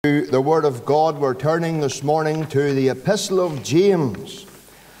The Word of God. We're turning this morning to the Epistle of James.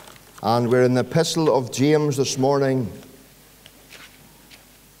 And we're in the Epistle of James this morning,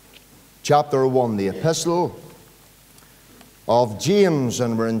 chapter 1. The Epistle of James,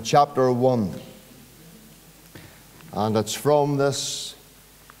 and we're in chapter 1. And it's from this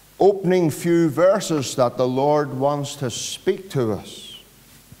opening few verses that the Lord wants to speak to us.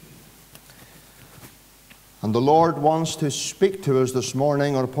 And the Lord wants to speak to us this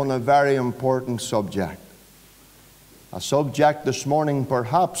morning upon a very important subject. A subject this morning,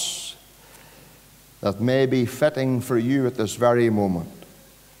 perhaps, that may be fitting for you at this very moment.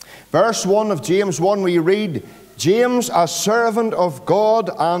 Verse 1 of James 1, we read, James, a servant of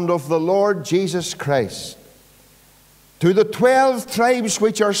God and of the Lord Jesus Christ, to the 12 tribes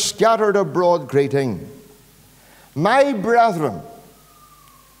which are scattered abroad greeting. My brethren,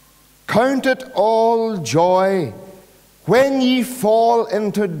 count it all joy when ye fall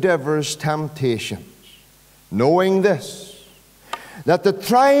into divers temptations, knowing this, that the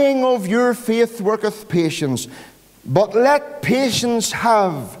trying of your faith worketh patience. But let patience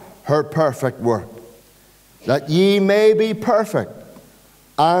have her perfect work, that ye may be perfect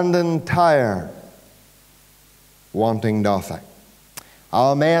and entire, wanting nothing.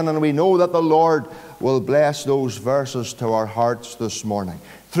 Amen. And we know that the Lord will bless those verses to our hearts this morning.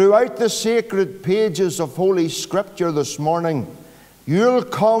 Throughout the sacred pages of Holy Scripture this morning, you'll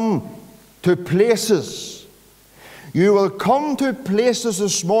come to places. You will come to places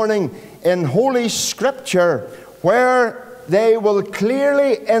this morning in Holy Scripture where they will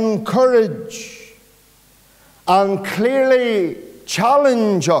clearly encourage and clearly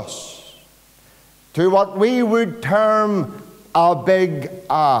challenge us to what we would term a big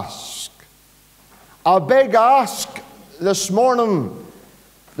ask. A big ask this morning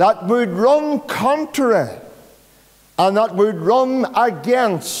that would run contrary and that would run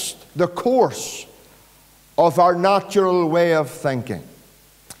against the course of our natural way of thinking.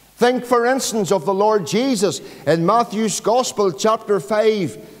 Think, for instance, of the Lord Jesus in Matthew's Gospel, chapter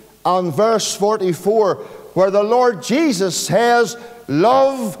 5 and verse 44, where the Lord Jesus says,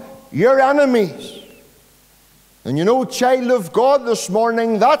 love your enemies. And you know, child of God, this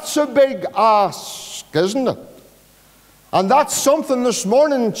morning, that's a big ask, isn't it? And that's something this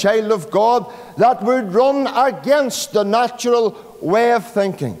morning, child of God, that would run against the natural way of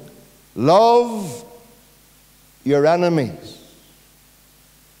thinking. Love your enemies.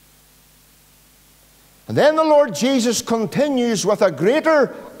 And then the Lord Jesus continues with a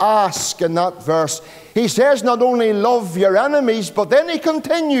greater ask in that verse. He says not only love your enemies, but then he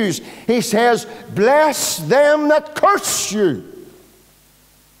continues. He says, bless them that curse you.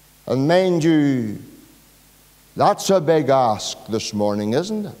 And mind you, that's a big ask this morning,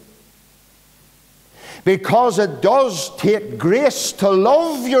 isn't it? Because it does take grace to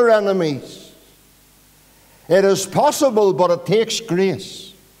love your enemies. It is possible, but it takes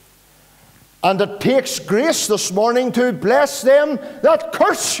grace. And it takes grace this morning to bless them that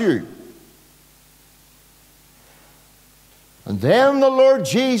curse you. And then the Lord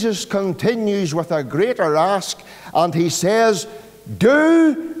Jesus continues with a greater ask, and he says,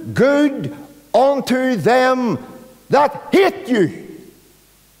 do good unto them that hate you.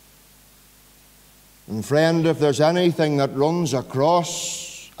 And friend, if there's anything that runs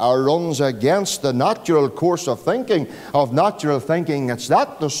across or runs against the natural course of natural thinking, it's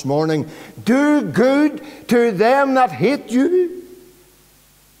that this morning. Do good to them that hate you.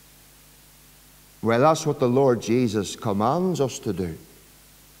 Well, that's what the Lord Jesus commands us to do.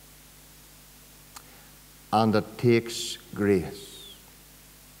 And it takes grace.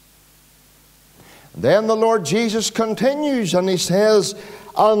 Then the Lord Jesus continues and he says,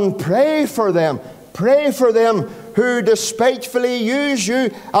 and pray for them. Pray for them who despitefully use you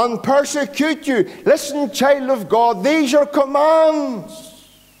and persecute you. Listen, child of God, these are commands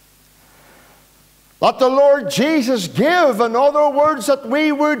that the Lord Jesus gave. In other words, that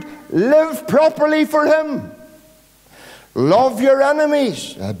we would live properly for him. Love your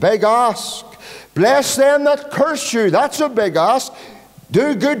enemies, a big ask. Bless them that curse you, that's a big ask.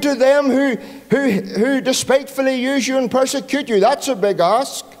 Do good to them who despitefully use you and persecute you. That's a big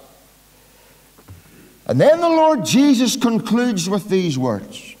ask. And then the Lord Jesus concludes with these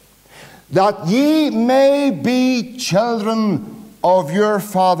words, that ye may be children of your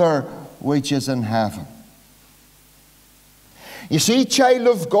Father which is in heaven. You see, child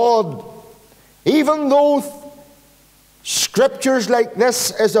of God, even though scriptures like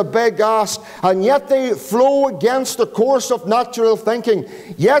this is a big ask, and yet they flow against the course of natural thinking.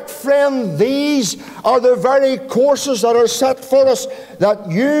 Yet, friend, these are the very courses that are set for us,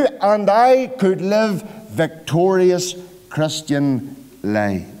 that you and I could live victorious Christian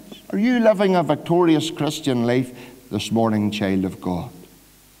lives. Are you living a victorious Christian life this morning, child of God?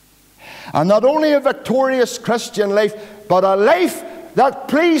 And not only a victorious Christian life, but a life that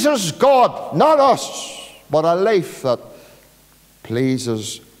pleases God, not us, but a life that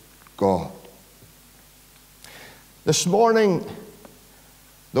pleases God. This morning,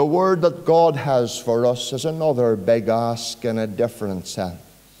 the word that God has for us is another big ask in a different sense.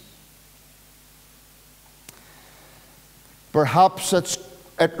 Perhaps it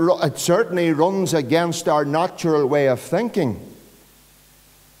certainly runs against our natural way of thinking.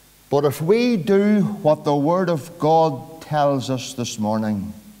 But if we do what the Word of God tells us this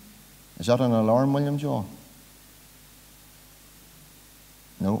morning, is that an alarm, William John?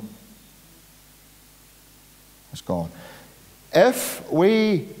 No. It's gone. If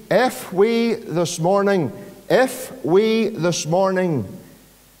we this morning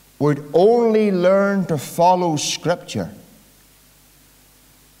would only learn to follow Scripture,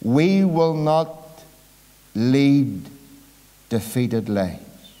 we will not lead defeated lives.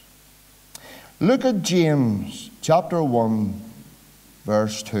 Look at James chapter 1,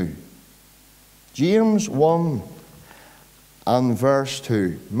 verse 2. James 1 and verse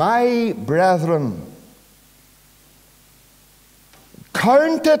 2. My brethren,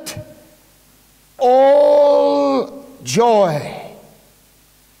 count it all joy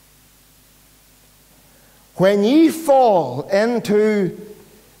when ye fall into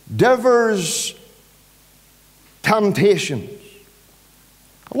divers temptations.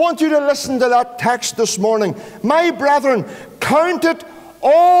 I want you to listen to that text this morning. My brethren, count it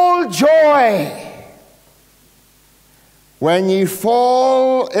all joy when ye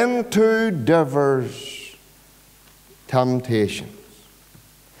fall into divers temptations.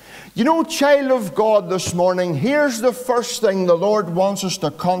 You know, child of God, this morning, here's the first thing the Lord wants us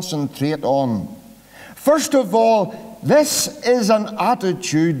to concentrate on. First of all, this is an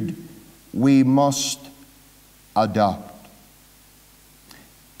attitude we must adopt.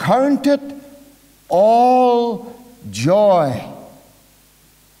 Count it all joy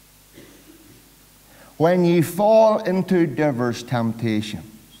when ye fall into divers temptations.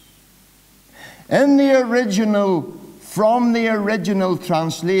 In the original, from the original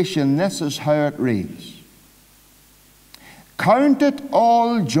translation, this is how it reads. Count it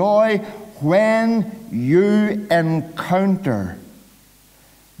all joy when you encounter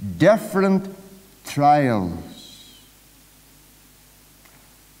different trials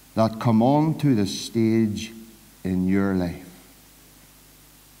that come onto the stage in your life.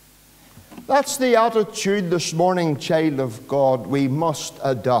 That's the attitude this morning, child of God, we must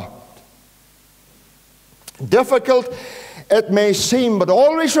adopt. Difficult it may seem, but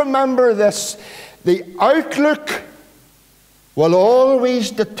always remember this: the outlook will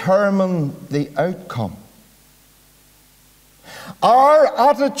always determine the outcome. Our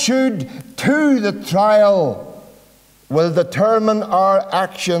attitude to the trial will determine our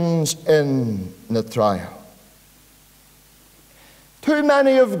actions in the trial. Too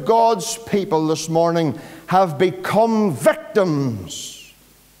many of God's people this morning have become victims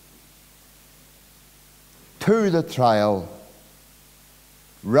to the trial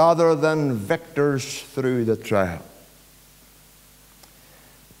rather than victors through the trial.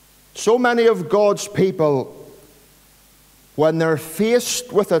 So many of God's people, when they're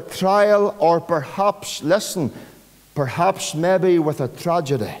faced with a trial, or perhaps, listen, perhaps maybe with a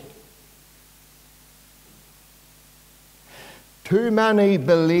tragedy, too many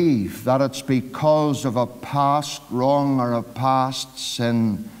believe that it's because of a past wrong or a past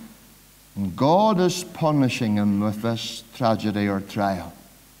sin, and God is punishing them with this tragedy or trial.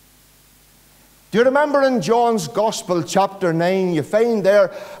 Do you remember in John's Gospel, chapter 9, you find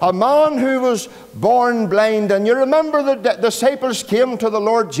there a man who was born blind, and you remember the disciples came to the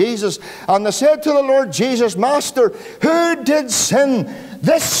Lord Jesus, and they said to the Lord Jesus, Master, who did sin,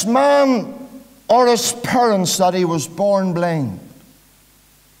 this man or his parents, that he was born blind?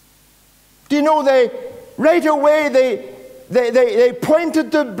 Do you know, right away they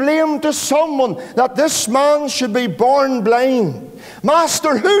pointed the blame to someone, that this man should be born blind.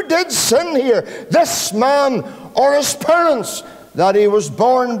 Master, who did sin here, this man or his parents, that he was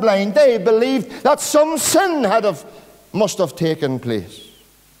born blind? They believed that some sin must have taken place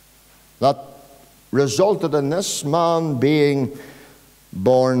that resulted in this man being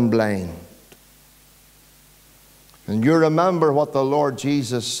born blind. And you remember what the Lord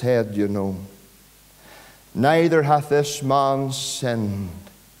Jesus said, you know. Neither hath this man sinned,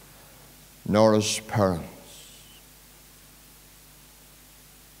 nor his parents.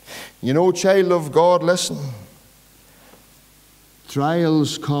 You know, child of God, listen.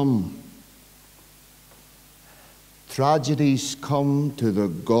 Trials come. tragedies come to the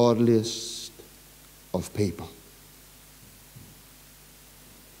godliest of people.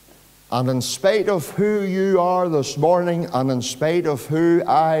 And in spite of who you are this morning, and in spite of who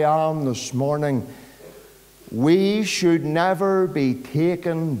I am this morning, we should never be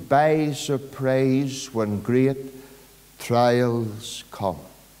taken by surprise when great trials come.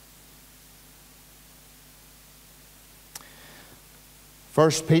 1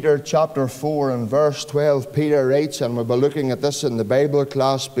 Peter chapter 4 and verse 12, Peter writes, and we'll be looking at this in the Bible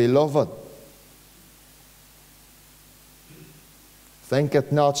class, "Beloved, think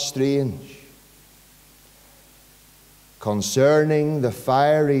it not strange concerning the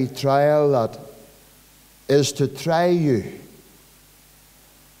fiery trial that is to try you,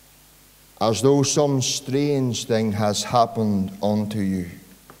 as though some strange thing has happened unto you."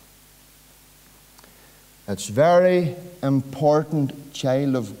 It's very important,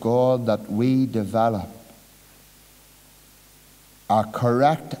 child of God, that we develop a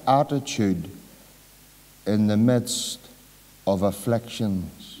correct attitude in the midst of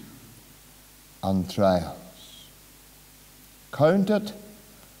afflictions and trials. Count it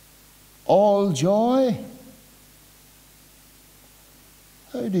all joy.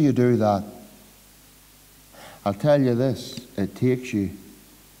 How do you do that? I'll tell you this, it takes you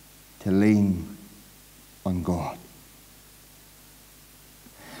to lean on God.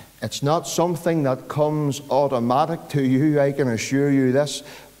 It's not something that comes automatic to you, I can assure you this,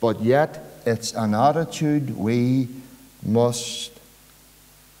 but yet it's an attitude we must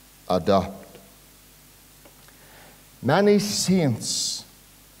adopt. Many saints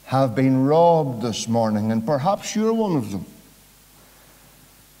have been robbed this morning, and perhaps you're one of them,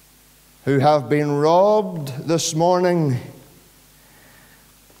 who have been robbed this morning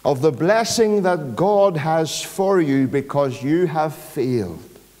of the blessing that God has for you because you have failed.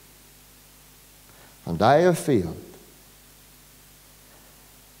 And I have failed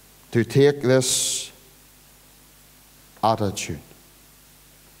to take this attitude.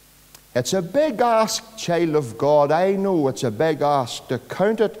 It's a big ask, child of God. I know it's a big ask to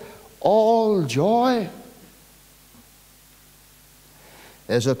count it all joy.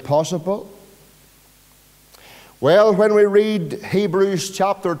 Is it possible? Well, when we read Hebrews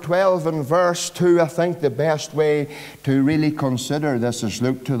chapter 12 and verse 2, I think the best way to really consider this is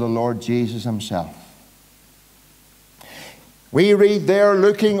look to the Lord Jesus himself. We read there,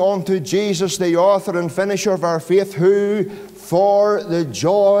 looking unto Jesus, the author and finisher of our faith, who for the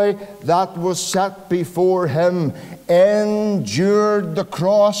joy that was set before him endured the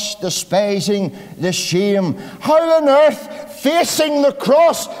cross, despising the shame. How on earth facing the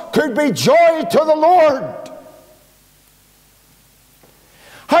cross could be joy to the Lord?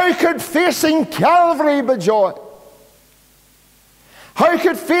 How could facing Calvary be joy? How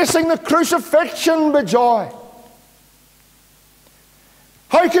could facing the crucifixion be joy?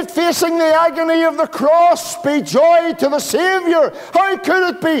 How could facing the agony of the cross be joy to the Savior? How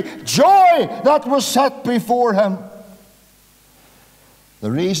could it be joy that was set before him?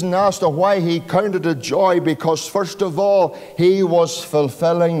 The reason as to why he counted it joy, because first of all, he was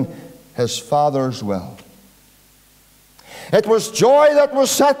fulfilling his Father's will. It was joy that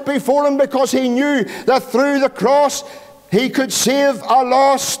was set before him because he knew that through the cross he could save a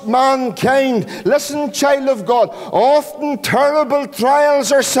lost mankind. Listen, child of God, often terrible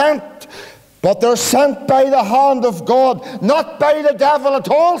trials are sent, but they're sent by the hand of God, not by the devil at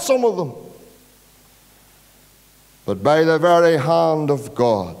all, some of them, but by the very hand of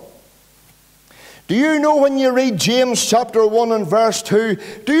God. Do you know, when you read James chapter 1 and verse 2,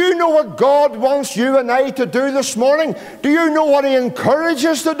 do you know what God wants you and I to do this morning? Do you know what he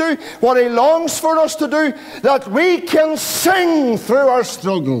encourages to do? What he longs for us to do? That we can sing through our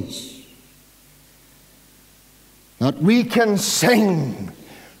struggles. That we can sing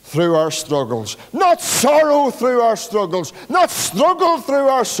through our struggles. Not sorrow through our struggles. Not struggle through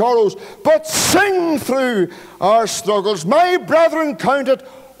our sorrows. But sing through our struggles. My brethren, count it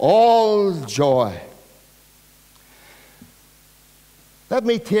all joy. Let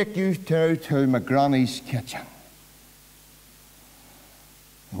me take you to my granny's kitchen.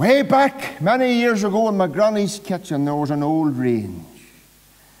 Way back many years ago in my granny's kitchen there was an old range.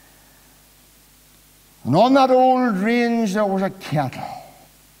 And on that old range there was a kettle.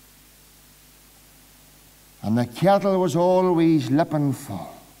 And the kettle was always lipping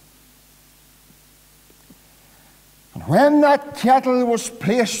full. And when that kettle was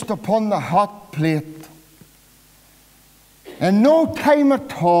placed upon the hot plate, in no time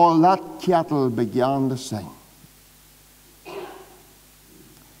at all that kettle began to sing.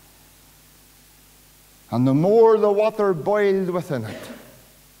 And the more the water boiled within it,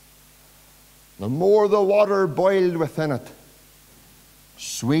 the more the water boiled within it,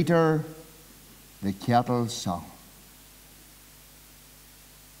 sweeter the kettle sung.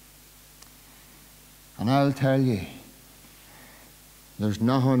 And I'll tell you, there's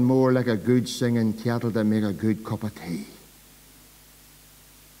nothing more like a good singing kettle to make a good cup of tea.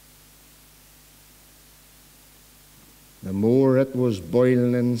 The more it was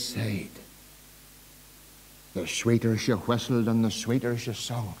boiling inside, the sweeter she whistled and the sweeter she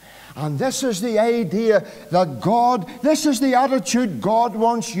sung. And this is the idea that this is the attitude God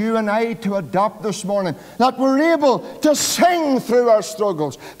wants you and I to adopt this morning, that we're able to sing through our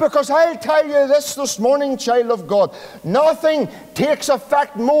struggles. Because I'll tell you this morning, child of God, nothing takes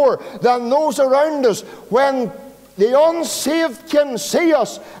effect more than those around us when the unsaved can see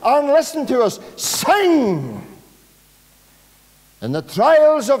us and listen to us sing in the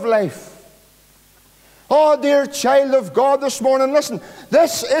trials of life. Oh, dear child of God, this morning, listen,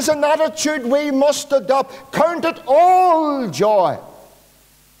 this is an attitude we must adopt. Count it all joy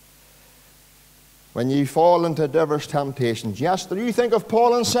when you fall into diverse temptations. Yes, do you think of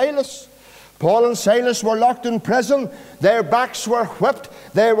Paul and Silas? Paul and Silas were locked in prison. Their backs were whipped.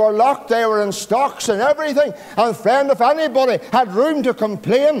 They were locked. They were in stocks and everything. And friend, if anybody had room to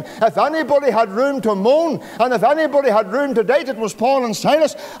complain, if anybody had room to moan, and if anybody had room to doubt, it was Paul and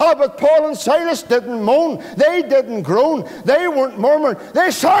Silas. Ah, but Paul and Silas didn't moan. They didn't groan. They weren't murmuring.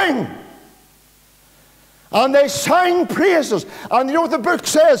 They sang. And they sang praises. And you know what the book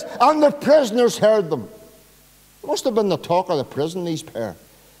says? And the prisoners heard them. It must have been the talk of the prison, these pair.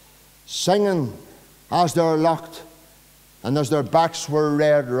 Singing as they're locked and as their backs were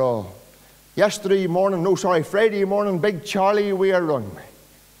red raw. Friday morning, big Charlie Weir rung me.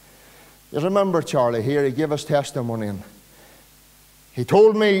 You remember Charlie here? He gave us testimony. And he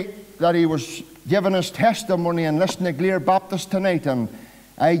told me that he was giving his testimony in Lisnaglere Baptist tonight, and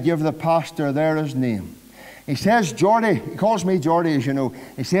I give the pastor there his name. He says, Geordie, he calls me Geordie, as you know.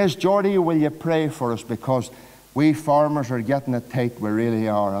 He says, Geordie, will you pray for us, because we farmers are getting it tight, we really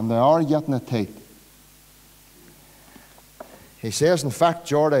are, and they are getting it tight. He says, in fact,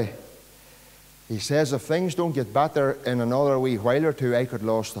 Geordie, he says, if things don't get better in another wee while or two, I could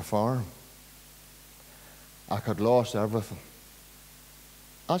lose the farm. I could lose everything.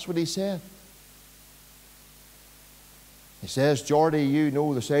 That's what he said. He says, Geordie, you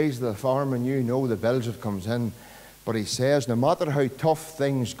know the size of the farm and you know the bills that comes in. But he says, no matter how tough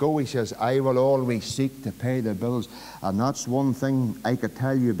things go, he says, I will always seek to pay the bills. And that's one thing I could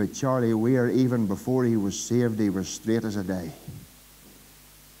tell you about Charlie Weir. Even before he was saved, he was straight as a die.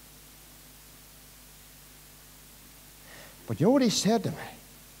 But you know what he said to me?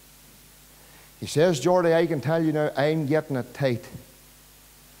 He says, Geordie, I can tell you now, I'm getting it tight,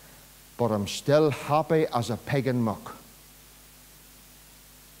 but I'm still happy as a pig in muck.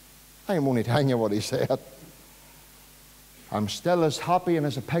 I'm only telling you what he said. I'm still as happy and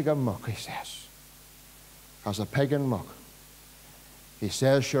as a pig in muck, he says. As a pig in muck. He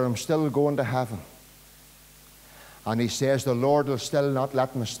says, sure, I'm still going to heaven. And he says, the Lord will still not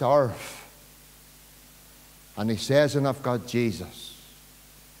let me starve. And he says, and I've got Jesus.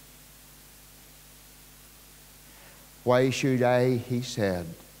 Why should I, he said,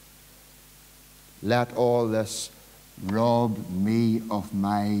 let all this rob me of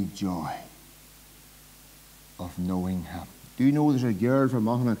my joy of knowing him? Do you know there's a girl from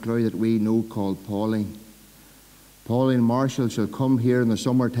Auchnacloy that we know called Pauline? Pauline Marshall shall come here in the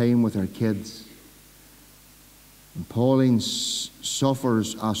summertime with her kids. And Pauline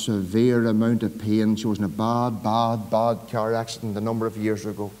suffers a severe amount of pain. She was in a bad car accident a number of years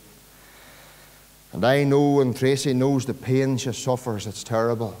ago. And I know, and Tracy knows, the pain she suffers. It's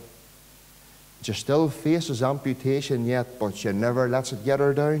terrible. She still faces amputation yet, but she never lets it get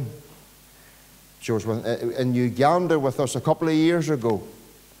her down. She was in Uganda with us a couple of years ago.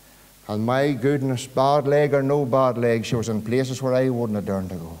 And my goodness, bad leg or no bad leg, she was in places where I wouldn't have dared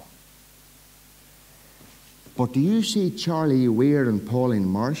to go. But do you see Charlie Weir and Pauline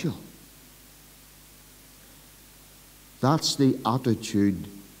Marshall? That's the attitude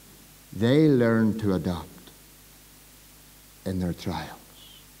they learn to adopt in their trials.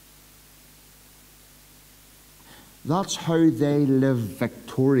 That's how they live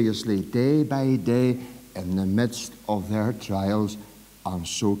victoriously day by day in the midst of their trials, and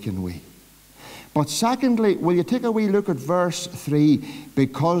so can we. But secondly, will you take a wee look at verse 3,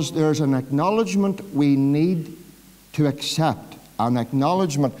 because there's an acknowledgement we need to accept. An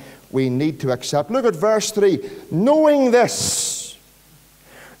acknowledgement we need to accept. Look at verse 3. Knowing this,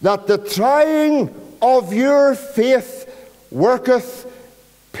 that the trying of your faith worketh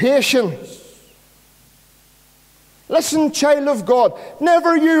patience. Listen, child of God,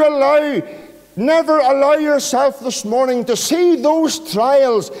 never you allow never allow yourself this morning to see those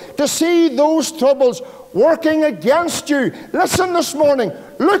trials, to see those troubles working against you. Listen this morning,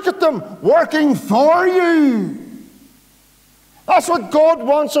 look at them working for you. That's what God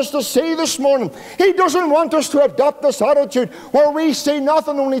wants us to see this morning. He doesn't want us to adopt this attitude where we see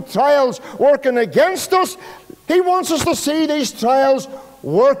nothing, only trials working against us. He wants us to see these trials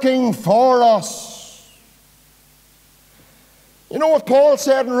working for us. You know what Paul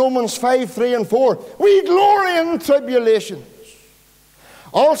said in Romans 5:3 and 4? We glory in tribulations,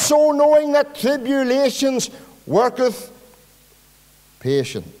 also knowing that tribulations worketh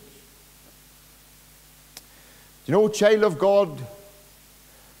patience. You know, child of God,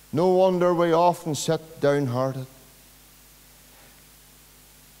 no wonder we often sit downhearted.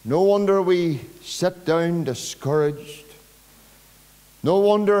 No wonder we sit down discouraged. No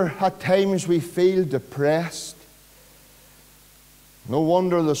wonder at times we feel depressed. No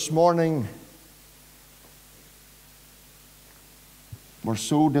wonder this morning we're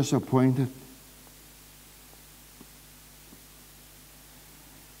so disappointed.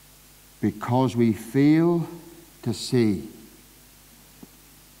 Because we fail to see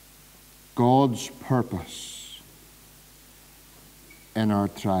God's purpose in our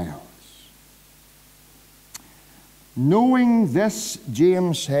trials. Knowing this,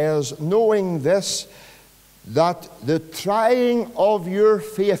 James says, knowing this, that the trying of your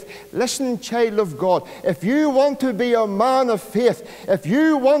faith. Listen, child of God, if you want to be a man of faith, if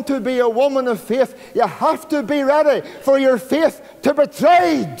you want to be a woman of faith, you have to be ready for your faith to be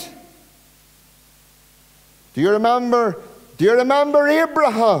tried. Do you remember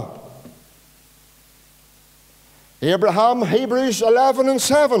Abraham? Abraham, Hebrews 11 and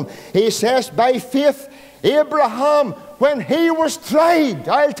 7. He says, by faith, Abraham, when he was tried,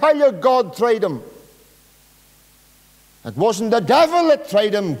 I'll tell you, God tried him. It wasn't the devil that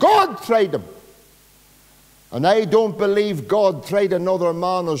tried him, God tried him. And I don't believe God tried another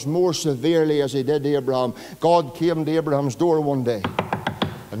man as more severely as he did Abraham. God came to Abraham's door one day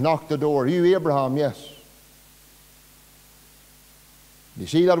and knocked the door. You Abraham? Yes. You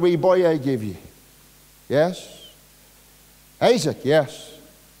see that wee boy I gave you? Yes. Isaac? Yes.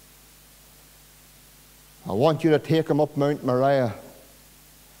 I want you to take him up Mount Moriah.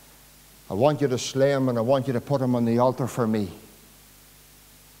 I want you to slay him and I want you to put him on the altar for me.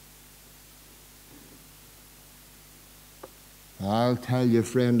 I'll tell you,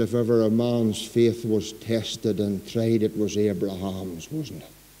 friend, if ever a man's faith was tested and tried, it was Abraham's, wasn't it?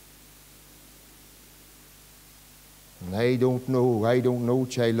 And I don't know,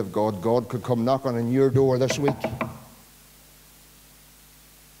 child of God. God could come knocking on your door this week.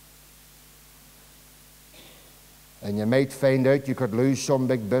 And you might find out you could lose some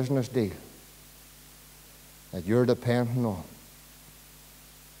big business deal that you're depending on.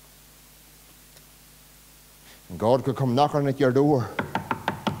 And God could come knocking at your door,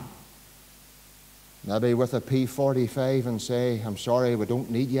 maybe with a P45, and say, I'm sorry, we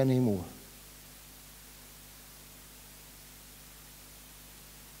don't need you anymore.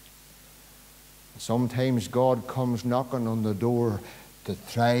 Sometimes God comes knocking on the door to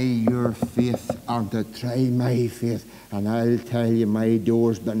try your faith and to try my faith. And I'll tell you, my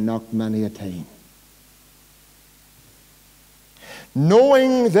door's been knocked many a time.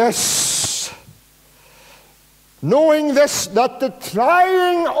 Knowing this, that the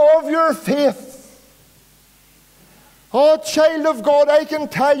trying of your faith. Oh, child of God, I can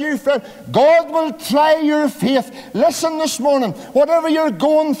tell you, friend, God will try your faith. Listen this morning, whatever you're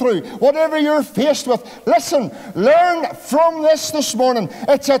going through, whatever you're faced with, listen, learn from this morning.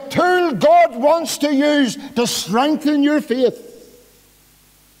 It's a tool God wants to use to strengthen your faith.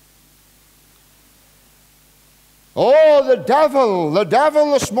 Oh, the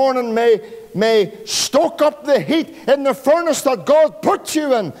devil this morning may stoke up the heat in the furnace that God put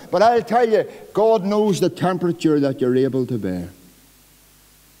you in. But I'll tell you, God knows the temperature that you're able to bear.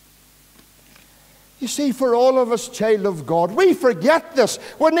 You see, for all of us, child of God, we forget this.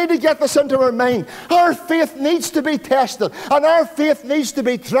 We need to get this into our mind. Our faith needs to be tested, and our faith needs to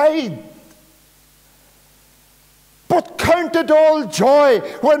be tried. But count it all joy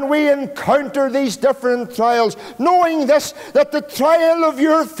when we encounter these different trials, knowing this, that the trial of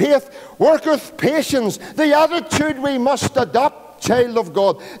your faith worketh patience. The attitude we must adopt, child of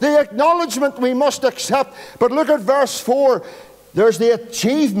God. The acknowledgement we must accept. But look at verse 4. There's the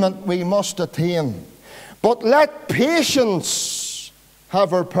achievement we must attain. But let patience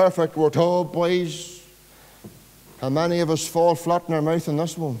have her perfect work. Oh, boys, how many of us fall flat in our mouth in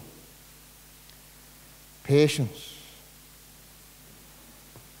this one? Patience.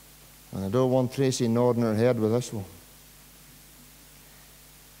 And I don't want Tracy nodding her head with this one.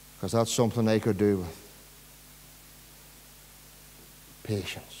 because that's something I could do with.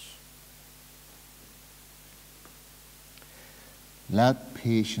 Patience. Let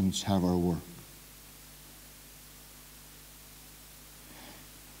patience have her work.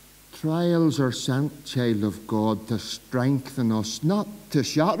 Trials are sent, child of God, to strengthen us, not to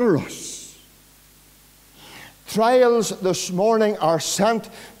shatter us. Trials this morning are sent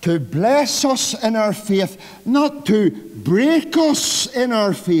to bless us in our faith, not to break us in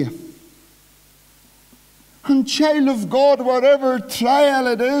our faith. And child of God, whatever trial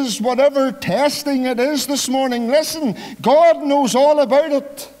it is, whatever testing it is this morning, listen, God knows all about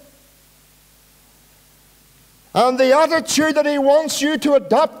it. And the attitude that He wants you to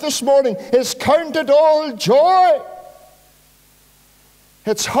adopt this morning is count it all joy.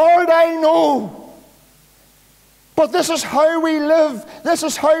 It's hard, I know. But this is how we live. This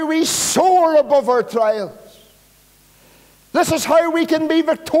is how we soar above our trials. This is how we can be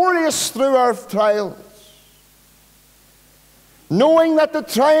victorious through our trials. Knowing that the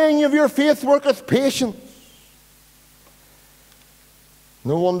trying of your faith worketh patience.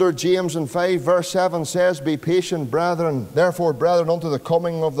 No wonder James in 5 verse 7 says, be patient, brethren, therefore, brethren, unto the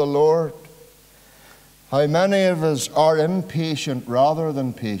coming of the Lord. How many of us are impatient rather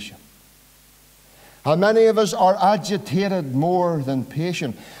than patient? How many of us are agitated more than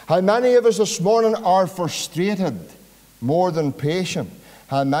patient? How many of us this morning are frustrated more than patient?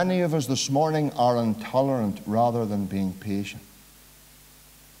 How many of us this morning are intolerant rather than being patient?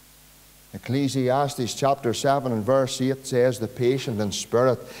 Ecclesiastes chapter 7 and verse 8 says, the patient in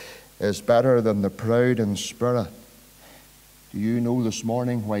spirit is better than the proud in spirit. Do you know this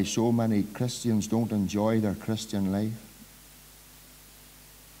morning why so many Christians don't enjoy their Christian life?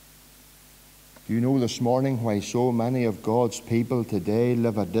 Do you know this morning why so many of God's people today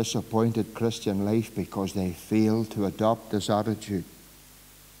live a disappointed Christian life? Because they fail to adopt this attitude.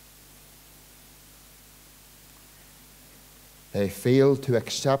 They fail to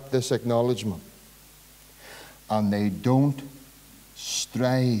accept this acknowledgement. And they don't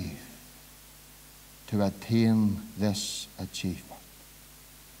strive to attain this achievement.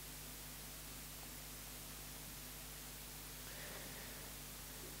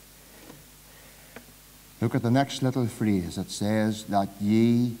 Look at the next little phrase. It says, that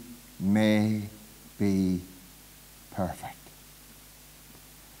ye may be perfect.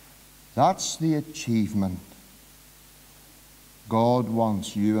 That's the achievement God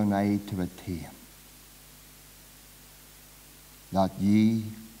wants you and I to attain. That ye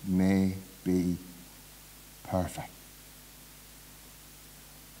may be perfect.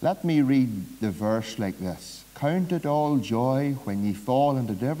 Let me read the verse like this. Count it all joy when ye fall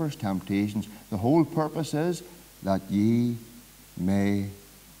into divers temptations. The whole purpose is that ye may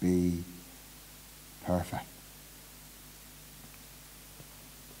be perfect.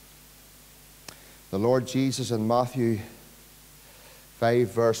 The Lord Jesus in Matthew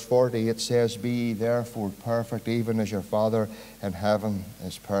 5 verse 40, it says, be ye therefore perfect, even as your Father in heaven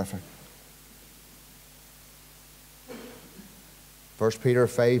is perfect. 1 Peter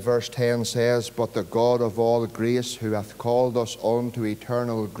 5 verse 10 says, but the God of all grace, who hath called us unto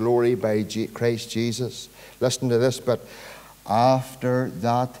eternal glory by Christ Jesus. Listen to this, but after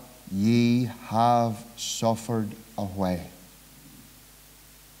that ye have suffered a while.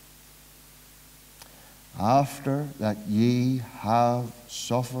 After that ye have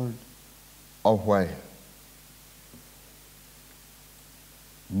suffered a while,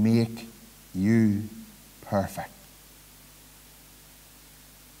 make you perfect.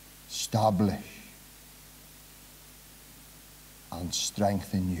 Establish and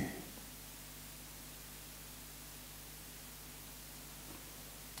strengthen you.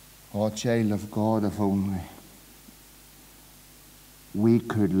 Oh, child of God, if only we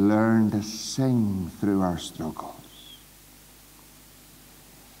could learn to sing through our struggles.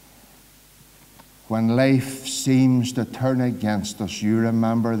 When life seems to turn against us, you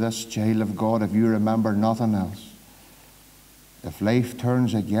remember this, child of God, if you remember nothing else. If life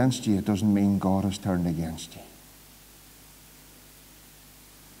turns against you, it doesn't mean God has turned against you.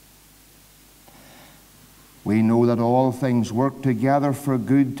 We know that all things work together for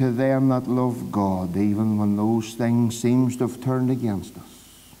good to them that love God, even when those things seem to have turned against us.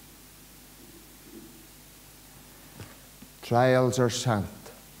 Trials are sent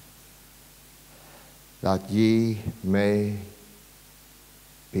that ye may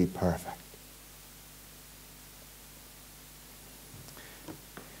be perfect.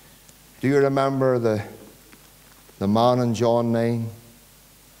 Do you remember the man in John 9?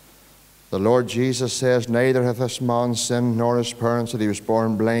 The Lord Jesus says, neither hath this man sinned nor his parents that he was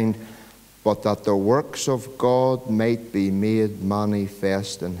born blind, but that the works of God might be made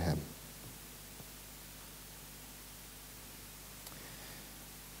manifest in him.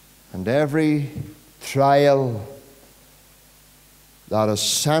 And every trial that is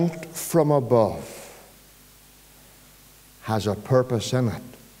sent from above has a purpose in it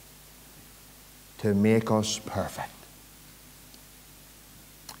to make us perfect.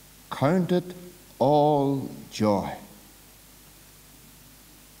 Count it all joy.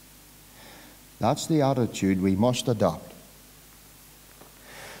 That's the attitude we must adopt.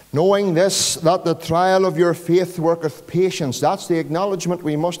 Knowing this, that the trial of your faith worketh patience. That's the acknowledgement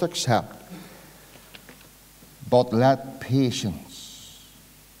we must accept. But let patience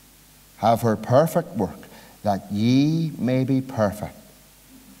have her perfect work, that ye may be perfect,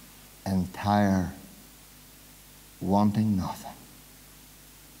 entire, wanting nothing.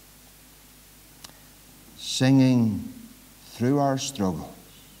 Singing through our struggles,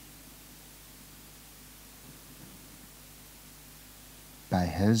 by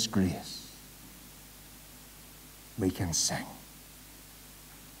his grace, we can sing.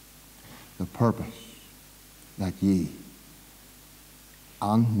 The purpose that ye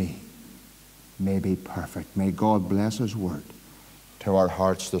and me may be perfect. May God bless his word to our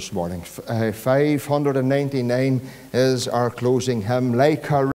hearts this morning. 599 is our closing hymn. Like a